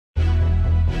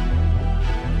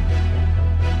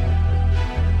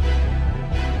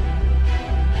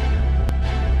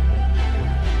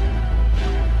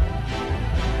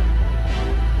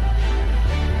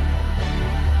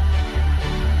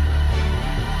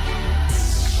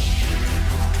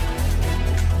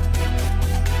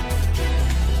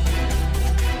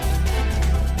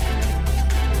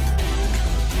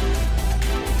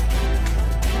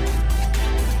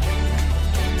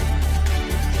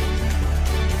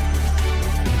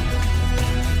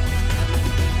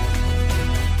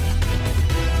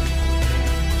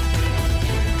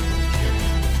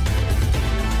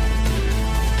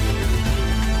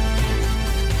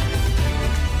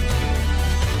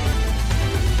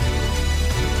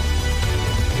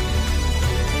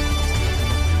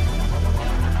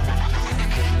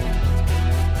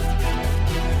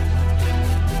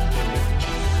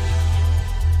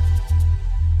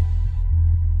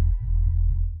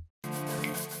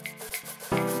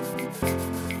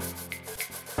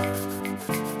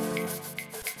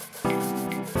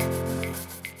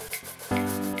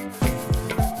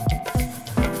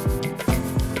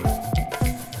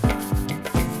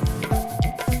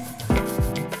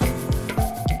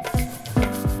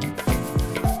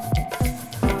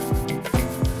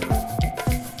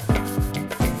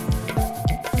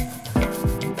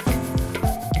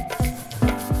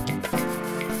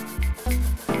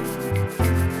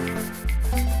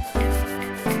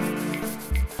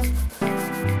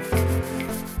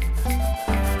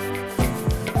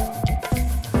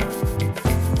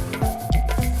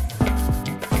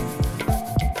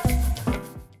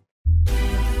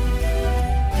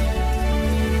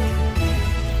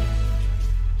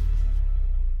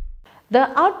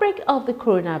The outbreak of the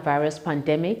coronavirus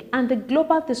pandemic and the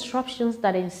global disruptions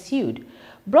that ensued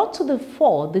brought to the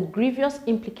fore the grievous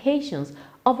implications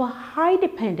of a high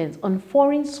dependence on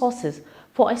foreign sources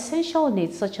for essential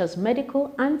needs such as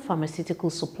medical and pharmaceutical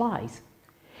supplies.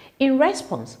 In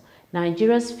response,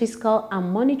 Nigeria's fiscal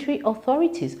and monetary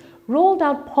authorities rolled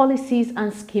out policies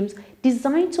and schemes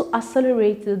designed to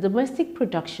accelerate the domestic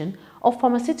production of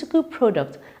pharmaceutical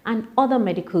products and other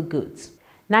medical goods.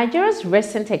 Nigeria's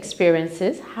recent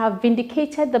experiences have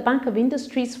vindicated the Bank of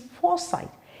Industry's foresight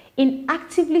in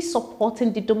actively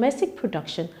supporting the domestic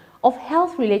production of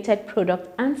health-related products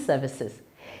and services.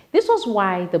 This was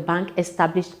why the bank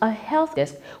established a health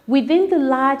desk within the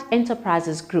large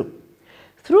enterprises group.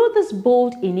 Through this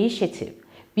bold initiative,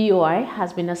 BOI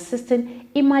has been assisting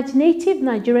imaginative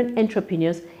Nigerian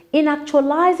entrepreneurs in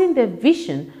actualizing their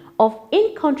vision of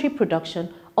in-country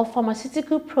production of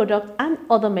pharmaceutical products and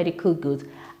other medical goods,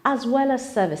 as well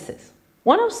as services.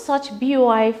 One of such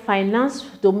BOI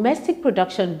financed domestic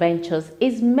production ventures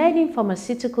is Medin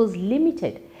Pharmaceuticals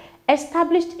Limited,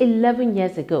 established 11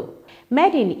 years ago.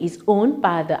 Medin is owned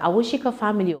by the Awoshika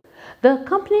family. The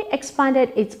company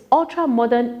expanded its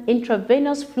ultra-modern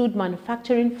intravenous fluid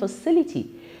manufacturing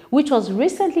facility, which was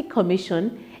recently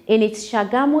commissioned in its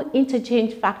Sagamu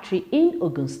interchange factory in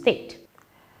Ogun State.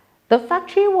 The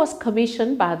factory was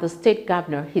commissioned by the state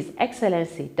governor, His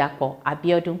Excellency Dapo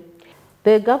Abiodun.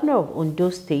 The governor of Ondo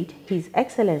State, His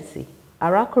Excellency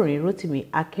Oluwarotimi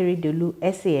Akeredolu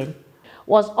SAN,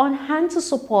 was on hand to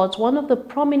support one of the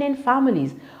prominent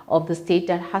families of the state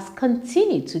that has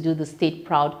continued to do the state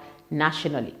proud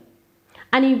nationally.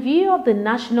 And in view of the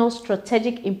national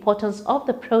strategic importance of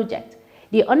the project,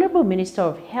 the Honorable Minister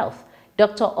of Health,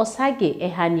 Dr. Osagie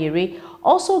Ehanire,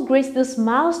 also graced this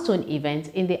milestone event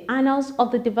in the annals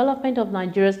of the development of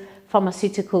Nigeria's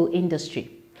pharmaceutical industry.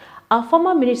 Our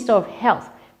former Minister of Health,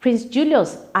 Prince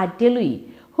Julius Adeluyi,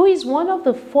 who is one of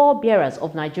the forebearers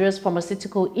of Nigeria's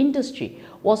pharmaceutical industry,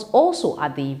 was also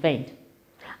at the event.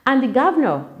 And the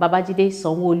Governor, Babajide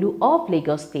Sanwo-Olu of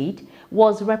Lagos State,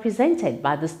 was represented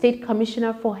by the State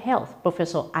Commissioner for Health,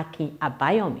 Professor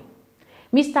Abayomi.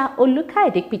 Mr.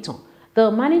 Olukayode Pitan, the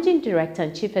Managing Director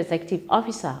and Chief Executive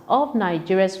Officer of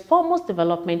Nigeria's foremost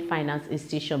development finance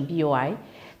institution, BOI,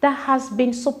 that has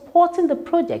been supporting the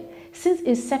project since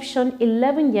inception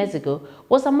 11 years ago,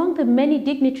 was among the many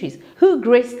dignitaries who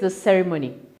graced the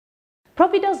ceremony.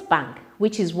 ProvidusBank,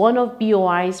 which is one of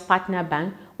BOI's partner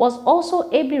banks, was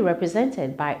also ably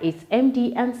represented by its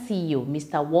MD and CEO,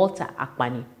 Mr. Walter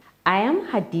Akpani. I am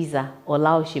Hadiza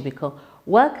Olaoshibiko,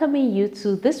 welcoming you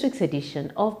to this week's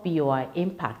edition of BOI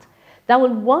Impact, that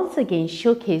will once again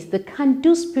showcase the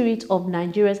can-do spirit of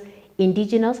Nigeria's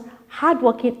indigenous,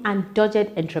 hardworking and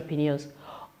dogged entrepreneurs.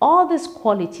 All these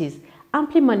qualities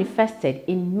amply manifested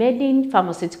in Medin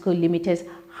Pharmaceutical Limited's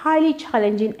highly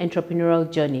challenging entrepreneurial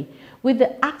journey with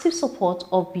the active support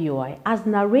of BOI as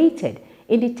narrated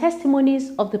in the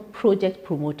testimonies of the project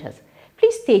promoters.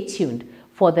 Please stay tuned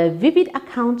for the vivid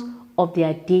account of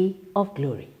their day of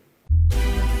glory.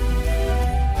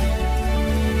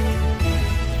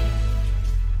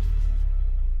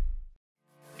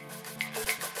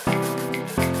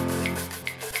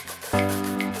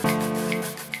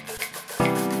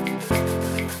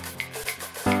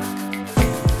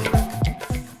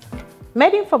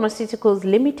 Medin Pharmaceuticals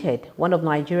Limited, one of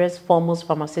Nigeria's foremost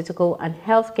pharmaceutical and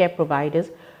healthcare providers,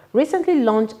 recently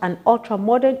launched an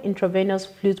ultra-modern intravenous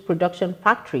fluid production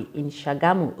factory in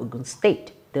Sagamu, Ogun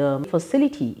State. The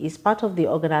facility is part of the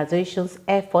organization's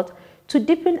effort to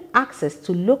deepen access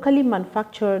to locally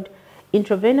manufactured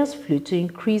intravenous fluid to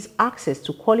increase access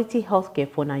to quality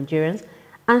healthcare for Nigerians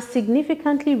and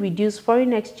significantly reduce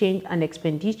foreign exchange and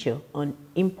expenditure on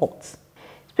imports.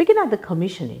 Speaking at the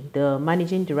commissioning, the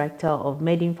Managing Director of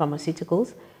Medin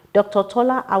Pharmaceuticals, Dr.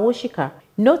 Tola Awoshika,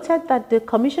 noted that the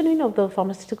commissioning of the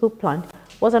pharmaceutical plant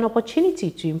was an opportunity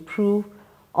to improve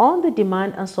on the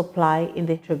demand and supply in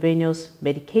the intravenous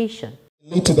medication.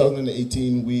 In late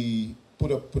 2018, we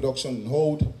put up production on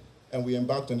hold and we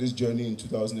embarked on this journey in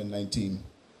 2019.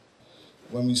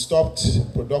 When we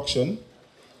stopped production,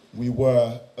 we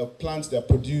were a plant that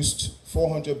produced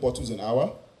 400 bottles an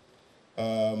hour,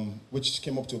 which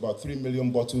came up to about 3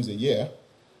 million bottles a year.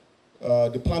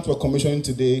 The plant we're commissioning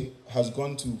today has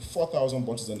gone to 4,000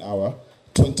 bottles an hour,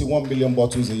 21 million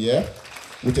bottles a year,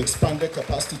 with expanded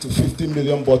capacity to 50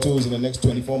 million bottles in the next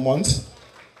 24 months.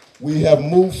 We have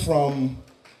moved from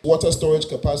water storage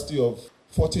capacity of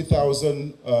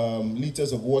 40,000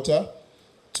 liters of water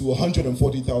to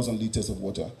 140,000 liters of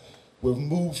water. We've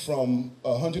moved from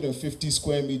 150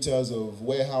 square meters of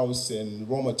warehouse and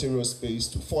raw material space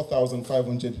to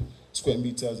 4,500 square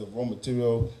meters of raw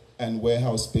material and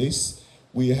warehouse space.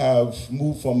 We have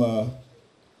moved from a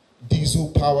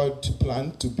diesel-powered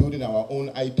plant to building our own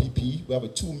IPP. We have a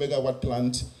 2 megawatt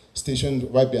plant stationed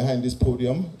right behind this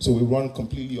podium. So we run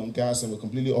completely on gas and we're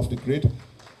completely off the grid.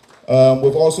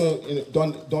 We've also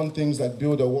done things like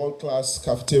build a world-class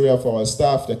cafeteria for our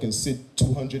staff that can sit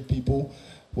 200 people.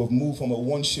 We've moved from a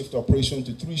 1-shift operation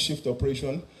to 3-shift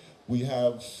operation. We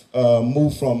have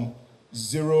moved from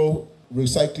 0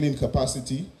 recycling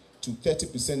capacity to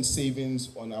 30% savings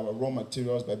on our raw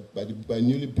materials by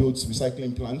newly built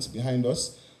recycling plants behind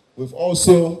us. We've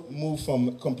also moved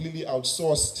from completely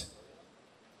outsourced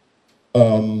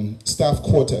staff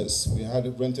quarters. We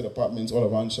had rented apartments all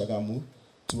around Sagamu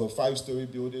to a 5-story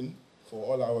building for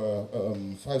all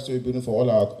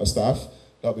our staff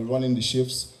that'll be running the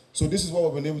shifts. So this is what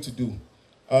we've been able to do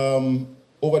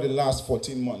over the last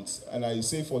 14 months. And I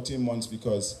say 14 months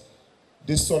because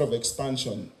this sort of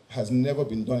expansion has never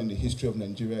been done in the history of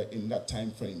Nigeria in that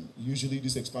time frame. Usually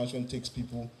this expansion takes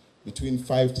people between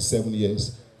 5 to 7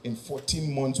 years. In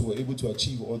 14 months, we were able to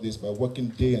achieve all this by working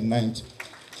day and night.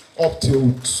 Up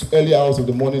till early hours of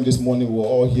the morning this morning, we were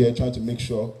all here trying to make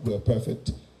sure we were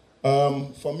perfect.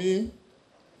 For me,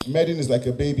 Medin is like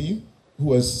a baby who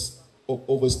was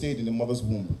overstayed in the mother's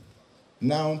womb.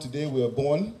 Now, today we are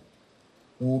born,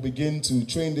 we will begin to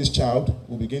train this child,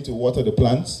 we'll begin to water the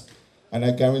plants, and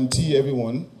I guarantee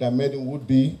everyone that Medin would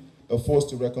be a force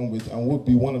to reckon with and would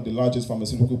be one of the largest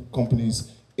pharmaceutical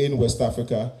companies in West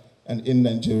Africa and in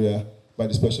Nigeria by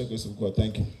the special grace of God.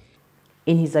 Thank you.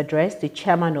 In his address, the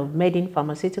chairman of Medin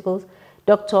Pharmaceuticals,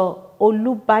 Dr.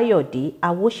 Olubayode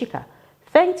Awoshika,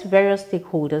 thanked various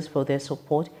stakeholders for their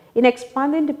support in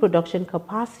expanding the production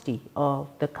capacity of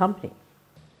the company.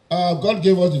 God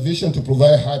gave us the vision to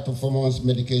provide high-performance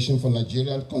medication for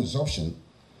Nigerian consumption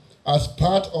as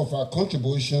part of our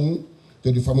contribution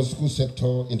to the pharmaceutical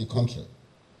sector in the country.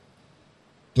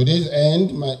 To this end,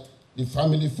 the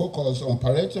family focused on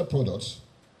parenteral products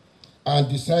and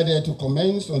decided to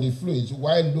commence on the fluids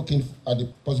while looking at the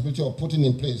possibility of putting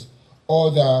in place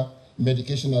other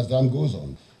medication as time goes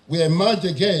on. We emerged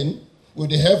again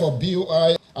with the help of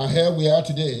BOI, and here we are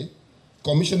today,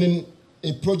 commissioning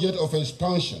a project of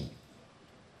expansion.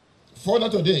 Further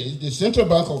today, the Central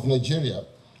Bank of Nigeria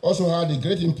also had a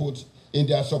great input in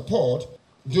their support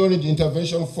during the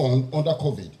intervention fund under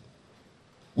COVID.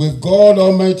 With God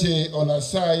Almighty on our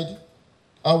side,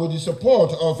 and with the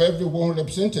support of everyone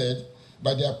represented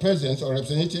by their presidents or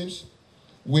representatives,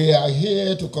 we are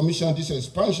here to commission this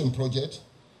expansion project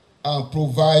and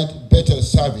provide better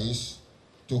service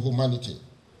to humanity.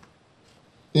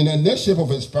 In the next shape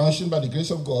of expansion, by the grace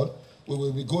of God, we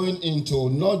will be going into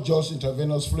not just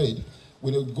intravenous fluid,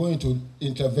 we will go into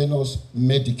intravenous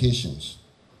medications.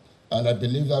 And I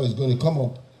believe that is going to come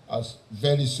up as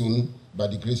very soon by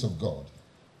the grace of God.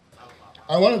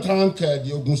 I want to thank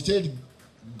the Ogun State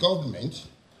government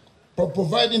for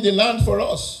providing the land for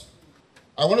us.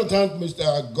 I want to thank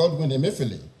Mr. Godwin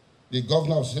Emefiele, the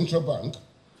governor of Central Bank,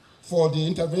 for the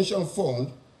intervention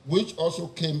fund, which also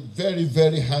came very,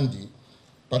 very handy,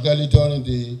 particularly during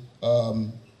the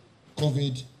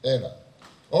COVID era.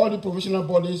 All the professional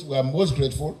bodies were most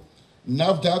grateful.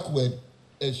 NAFDAC were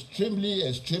extremely,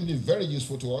 extremely very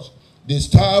useful to us. The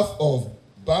staff of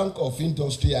Bank of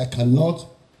Industry, I cannot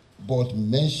but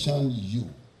mention you.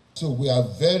 So we are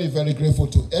very, very grateful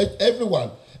to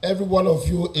everyone. Every one of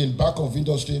you in Bank of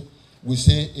Industry, we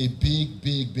say a big,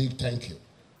 big, big thank you.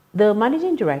 The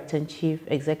Managing Director and Chief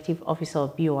Executive Officer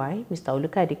of BOI, Mr.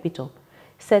 Olukayode,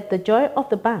 said the joy of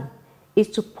the bank is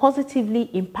to positively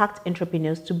impact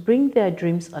entrepreneurs to bring their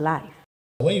dreams alive.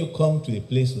 When you come to a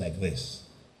place like this,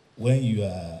 when you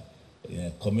are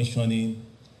commissioning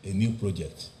a new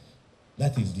project,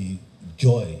 that is the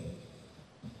joy,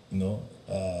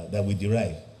 that we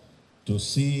derive. To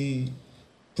see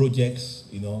projects,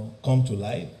 come to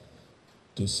life,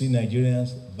 to see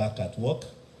Nigerians back at work.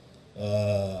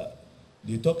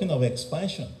 They're talking of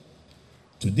expansion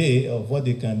today of what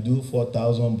they can do,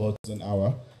 4,000 bottles an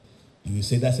hour. You will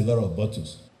say that's a lot of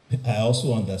bottles. I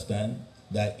also understand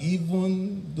that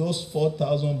even those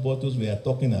 4,000 bottles we are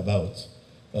talking about,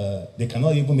 they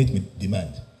cannot even meet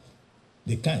demand.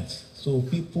 They can't. So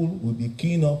people will be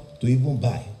keen up to even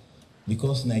buy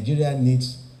because Nigeria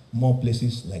needs more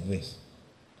places like this.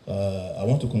 I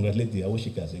want to congratulate the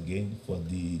Awoshikas again for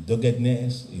the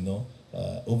doggedness,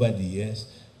 over the years.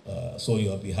 So on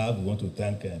your behalf, we want to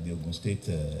thank the Ogun State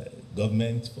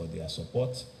government for their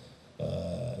support.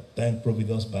 Thank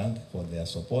ProvidusBank for their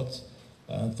support.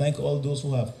 And thank all those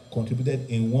who have contributed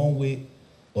in one way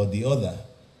or the other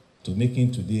to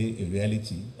making today a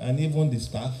reality, and even the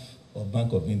staff of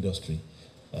Bank of Industry.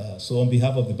 So on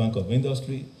behalf of the Bank of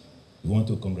Industry, We want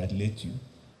to congratulate you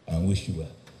and wish you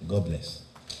well. God bless.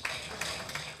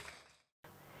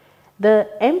 The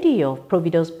MD of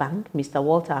ProvidusBank, Mr.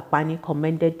 Walter Akpani,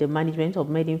 commended the management of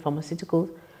Made in Pharmaceuticals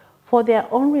for their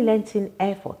unrelenting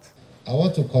efforts. I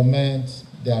want to commend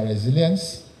their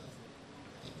resilience,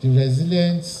 the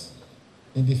resilience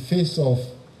in the face of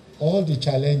all the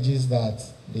challenges that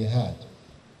they had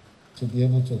to be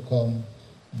able to come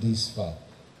this far.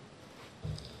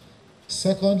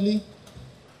 Secondly,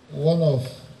 one of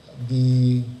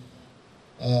the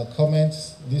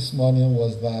comments this morning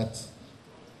was that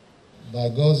by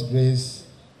God's grace,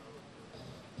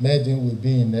 Made in will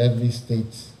be in every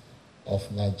state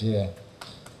of Nigeria.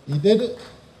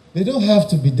 They don't have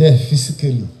to be there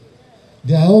physically.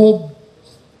 They are all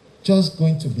just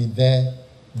going to be there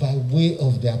by way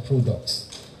of their products.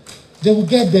 They will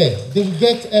get there. They will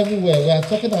get everywhere. We are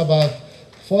talking about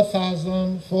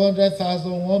 4,000,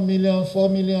 400,000, 1 million, 4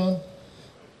 million.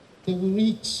 They will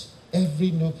reach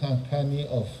every nook and cranny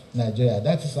of Nigeria.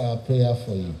 That is our prayer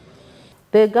for you.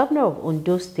 The governor of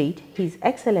Ondo State, His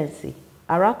Excellency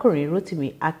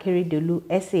Oluwarotimi Akeredolu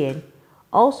SAN,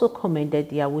 also commended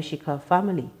the Awosika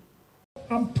family.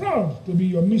 I'm proud to be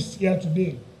your midst here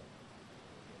today.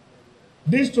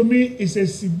 This to me is a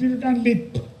significant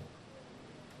leap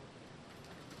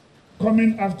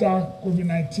coming after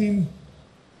COVID-19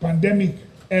 pandemic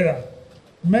era.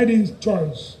 Made in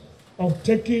choice of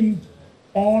taking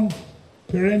on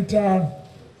parental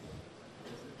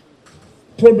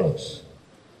products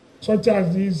such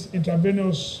as this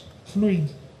intravenous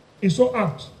fluid is so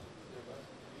apt.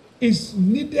 It's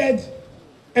needed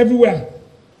everywhere.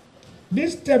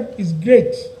 This step is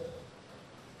great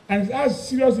and it has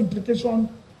serious implications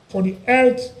for the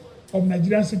health of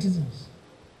Nigerian citizens.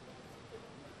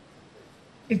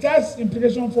 It has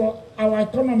implications for our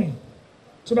economy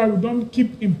so that we don't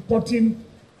keep importing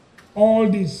all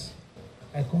this.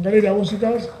 I congratulate the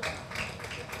Pharmaceuticals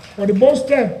for the bold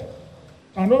step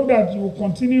and hope that you will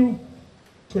continue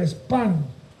to expand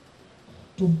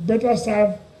to better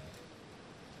serve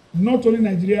not only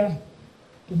Nigeria,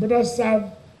 to better serve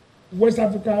West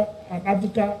Africa and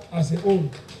Africa as a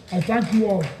whole. I thank you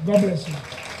all. God bless you.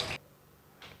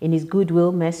 In his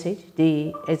goodwill message,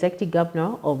 the Executive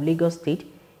Governor of Lagos State,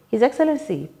 His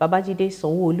Excellency Babajide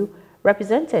Sanwo-Olu,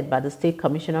 represented by the State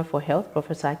Commissioner for Health,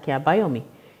 Professor Abayomi,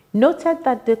 noted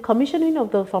that the commissioning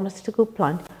of the pharmaceutical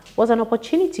plant was an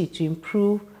opportunity to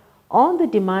improve on the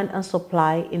demand and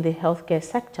supply in the healthcare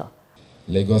sector.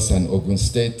 Lagos and Ogun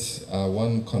State are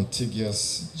one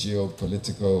contiguous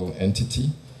geopolitical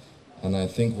entity, and I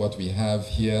think what we have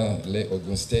here,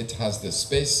 Ogun State has the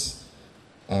space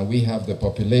and we have the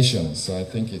population, so I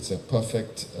think it's a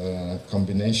perfect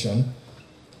combination.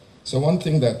 So one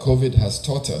thing that COVID has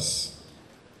taught us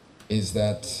is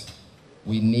that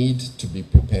we need to be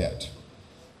prepared,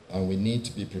 and we need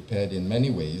to be prepared in many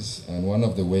ways, and one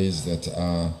of the ways that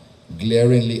are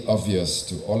glaringly obvious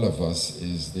to all of us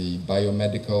is the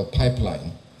biomedical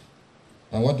pipeline.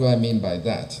 And what do I mean by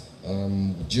that?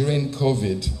 During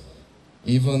COVID,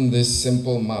 even this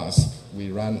simple mask, we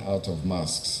ran out of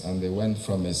masks, and they went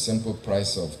from a simple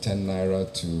price of 10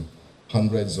 naira to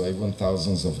hundreds or even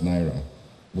thousands of naira.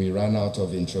 We ran out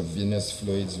of intravenous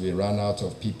fluids, we ran out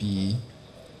of PPE,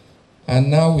 and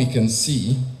now we can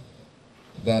see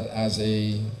that as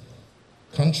a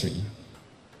country,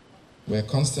 we're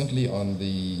constantly on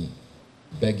the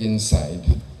begging side,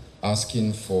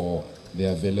 asking for the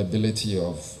availability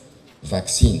of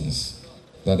vaccines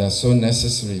that are so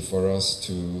necessary for us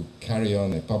to carry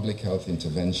on a public health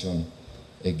intervention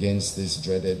against this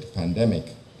dreaded pandemic.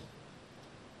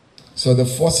 So the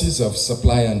forces of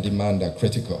supply and demand are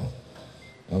critical.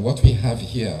 And what we have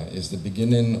here is the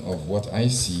beginning of what I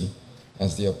see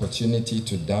as the opportunity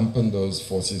to dampen those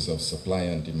forces of supply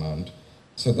and demand,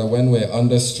 so that when we're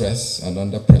under stress and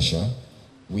under pressure,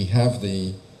 we have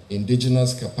the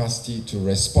indigenous capacity to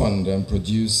respond and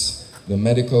produce the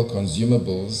medical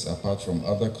consumables, apart from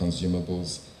other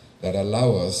consumables, that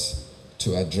allow us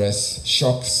to address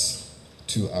shocks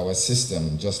to our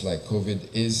system, just like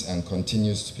COVID is and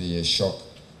continues to be a shock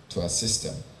to our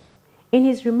system. In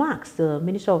his remarks, the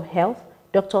Minister of Health,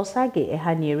 Dr. Osagie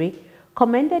Ehanire,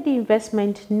 commended the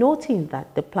investment, noting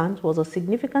that the plant was a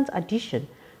significant addition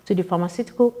to the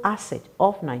pharmaceutical asset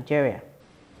of Nigeria.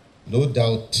 No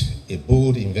doubt a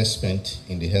bold investment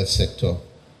in the health sector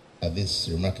at this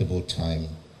remarkable time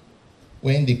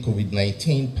when the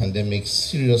COVID-19 pandemic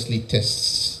seriously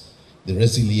tests the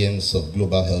resilience of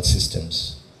global health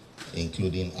systems,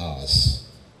 including ours.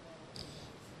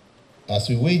 As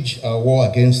we wage our war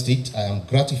against it, I am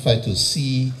gratified to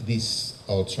see this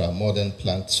ultra-modern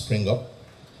plant spring up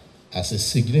as a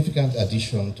significant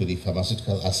addition to the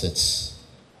pharmaceutical assets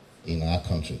in our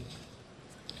country.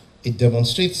 It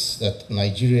demonstrates that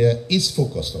Nigeria is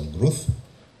focused on growth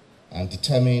and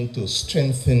determined to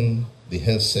strengthen the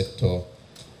health sector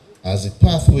as a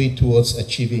pathway towards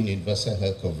achieving universal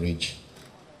health coverage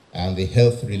and the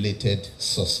health-related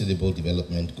sustainable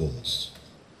development goals.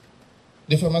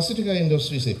 The pharmaceutical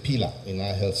industry is a pillar in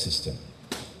our health system,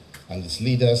 and its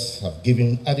leaders have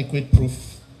given adequate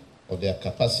proof of their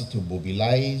capacity to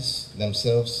mobilize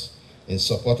themselves in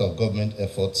support of government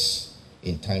efforts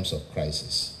in times of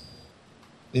crisis.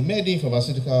 The Made-in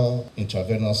Pharmaceutical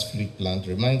Intravenous Fluid Plant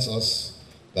reminds us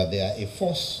that they are a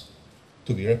force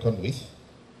to be reckoned with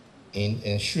in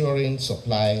ensuring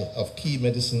supply of key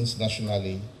medicines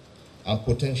nationally and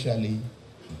potentially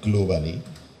globally,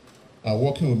 and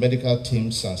working with medical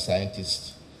teams and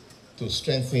scientists to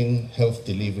strengthen health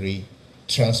delivery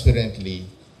transparently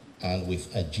and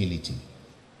with agility.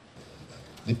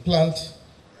 The plant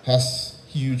has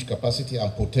huge capacity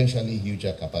and potentially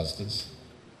huger capacities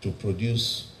to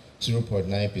produce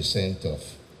 0.9% of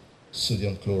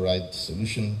sodium chloride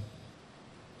solution,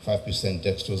 5%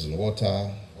 dextrose in water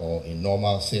or in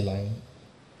normal saline,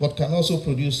 but can also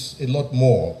produce a lot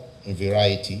more in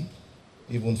variety,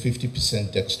 even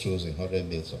 50% dextrose in 100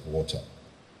 ml of water.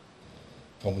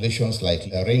 Formulations like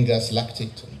Laringa's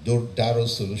lactate,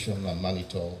 Daro's solution, and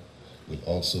mannitol will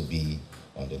also be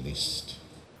on the list.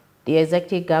 The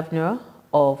Executive Governor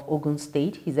of Ogun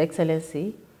State, His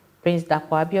Excellency Prince Dapo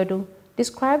Abiodun,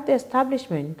 described the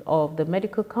establishment of the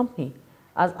medical company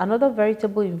as another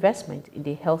veritable investment in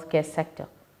the healthcare sector.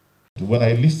 When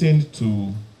I listened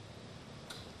to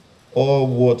all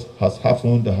what has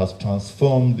happened that has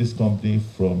transformed this company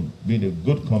from being a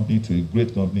good company to a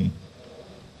great company,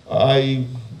 I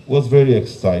was very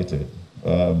excited.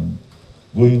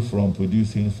 Going from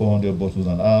producing 400 bottles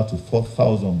an hour to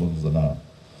 4,000 bottles an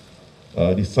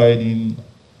hour. Deciding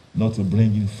not to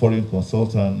bring in foreign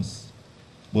consultants,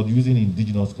 but using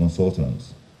indigenous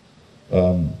consultants.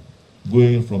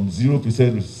 Going from 0%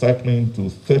 recycling to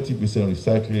 30%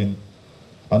 recycling,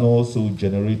 and also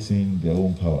generating their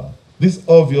own power. This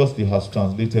obviously has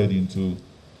translated into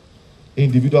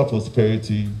individual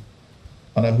prosperity,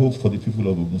 and I hope for the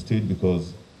people of Ogun State,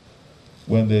 because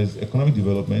when there's economic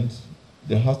development,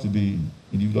 there has to be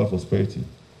individual prosperity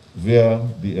via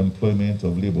the employment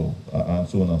of labor and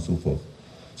so on and so forth.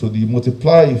 So the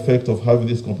multiplier effect of having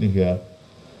this company here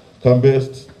can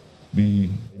best be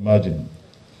imagined.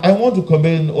 I want to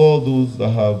commend all those that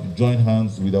have joined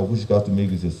hands with Awushika to make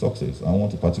this a success. I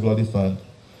want to particularly thank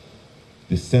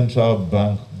the Central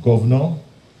Bank Governor,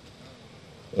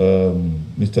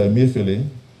 Mr. Emefiele,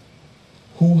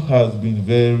 who has been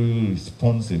very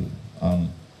responsive and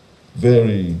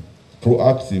very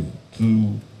proactive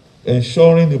to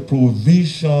ensuring the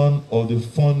provision of the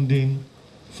funding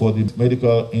for the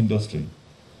medical industry.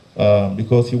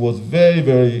 Because he was very,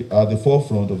 very at the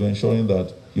forefront of ensuring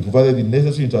that he provided the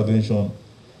necessary intervention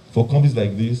for companies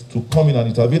like this to come in and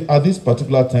intervene at this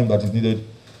particular time that is needed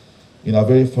in a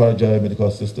very fragile medical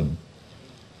system.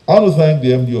 I want to thank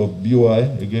the MD of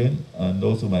BOI again, and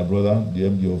also my brother, the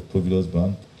MD of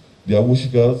ProvidusBank. The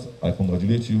Awushikas, I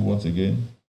congratulate you once again.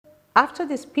 After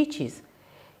the speeches,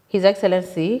 His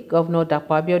Excellency Governor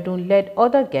Dapo Abiodun led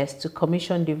other guests to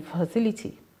commission the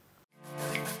facility.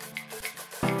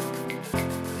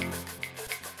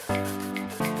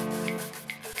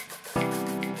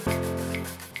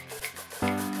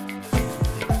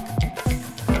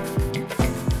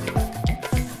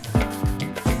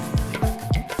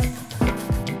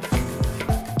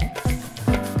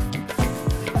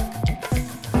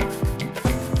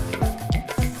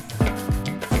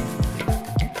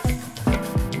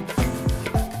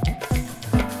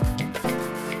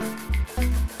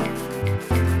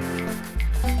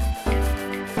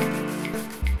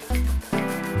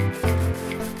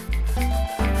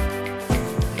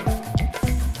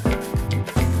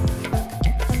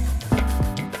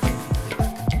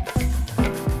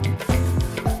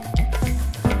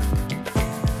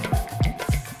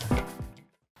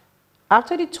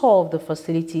 After the tour of the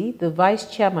facility, the Vice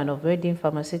Chairman of Made-in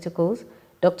Pharmaceuticals,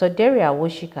 Dr. Deria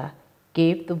Awoshika,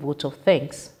 gave the vote of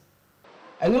thanks.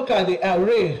 I look at the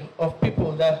array of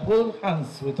people that hold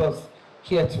hands with us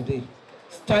here today,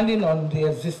 standing on the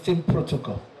existing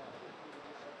protocol.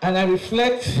 And I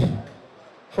reflect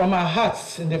from our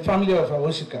hearts in the family of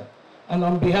Awoshika and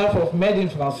on behalf of Made-in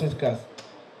Pharmaceuticals,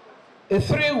 a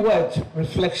three-word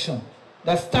reflection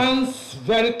that stands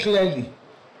very clearly.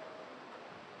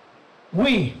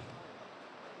 We,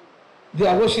 the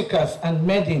Awoshikas and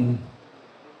Made-in,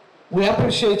 we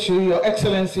appreciate you, Your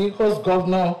Excellency, Host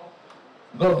Governor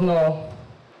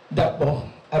Dapo,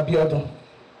 Abiodun.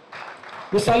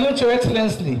 We salute Your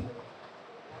Excellency,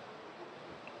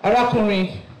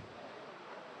 Arakuri,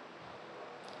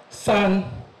 San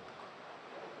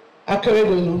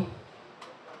Akeredolu,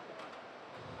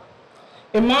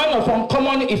 a man of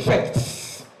uncommon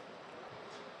effects,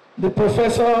 the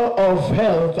Professor of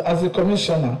Health as a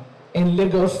Commissioner in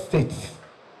Lagos State.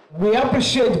 We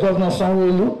appreciate Governor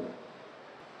Sanwo-Olu,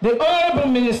 the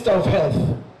Honorable Minister of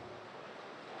Health,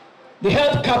 the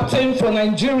Health Captain for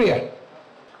Nigeria,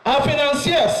 our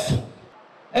financiers,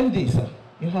 and these,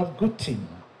 you have good team,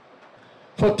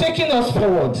 for taking us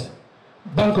forward,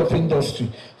 Bank of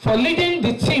Industry, for leading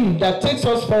the team that takes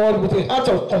us forward with a heart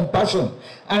of compassion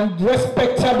and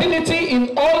respectability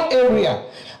in all areas,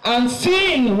 and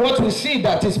seeing what we see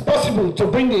that is possible to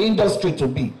bring the industry to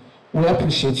be. We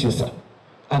appreciate you, sir,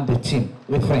 and the team.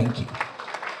 We thank you.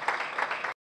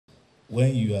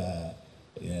 When you are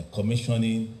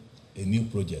commissioning a new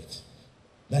project,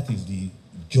 that is the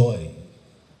joy,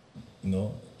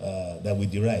 that we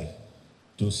derive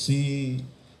to see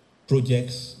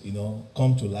projects,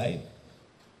 come to life,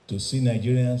 to see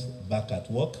Nigerians back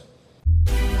at work.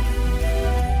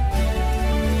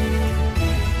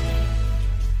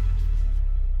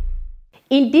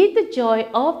 Indeed, the joy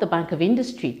of the Bank of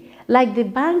Industry, like the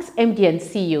bank's MD and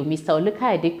CEO, Mr.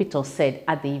 Olukayode said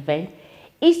at the event,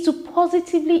 is to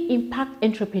positively impact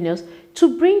entrepreneurs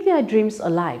to bring their dreams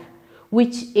alive,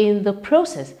 which in the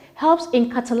process helps in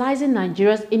catalyzing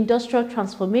Nigeria's industrial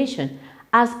transformation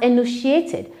as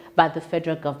initiated by the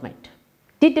federal government.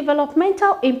 The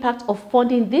developmental impact of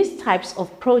funding these types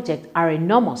of projects are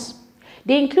enormous.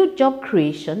 They include job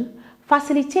creation,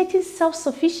 facilitating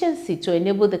self-sufficiency to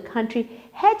enable the country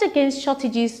hedge against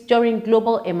shortages during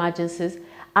global emergencies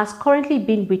as currently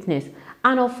being witnessed,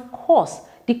 and of course,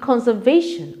 the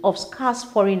conservation of scarce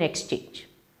foreign exchange.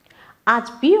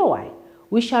 At BOI,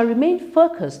 we shall remain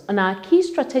focused on our key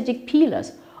strategic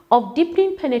pillars of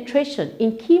deepening penetration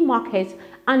in key markets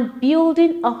and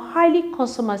building a highly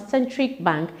customer-centric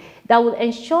bank that will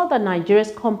ensure that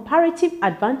Nigeria's comparative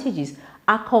advantages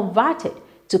are converted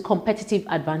to competitive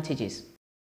advantages.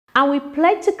 And we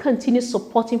pledge to continue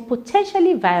supporting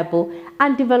potentially viable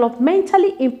and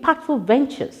developmentally impactful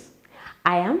ventures.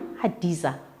 I am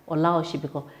Hadiza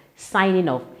Olaoshibiko signing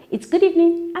off. It's good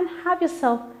evening and have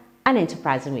yourself an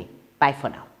enterprising week. Bye for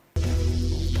now.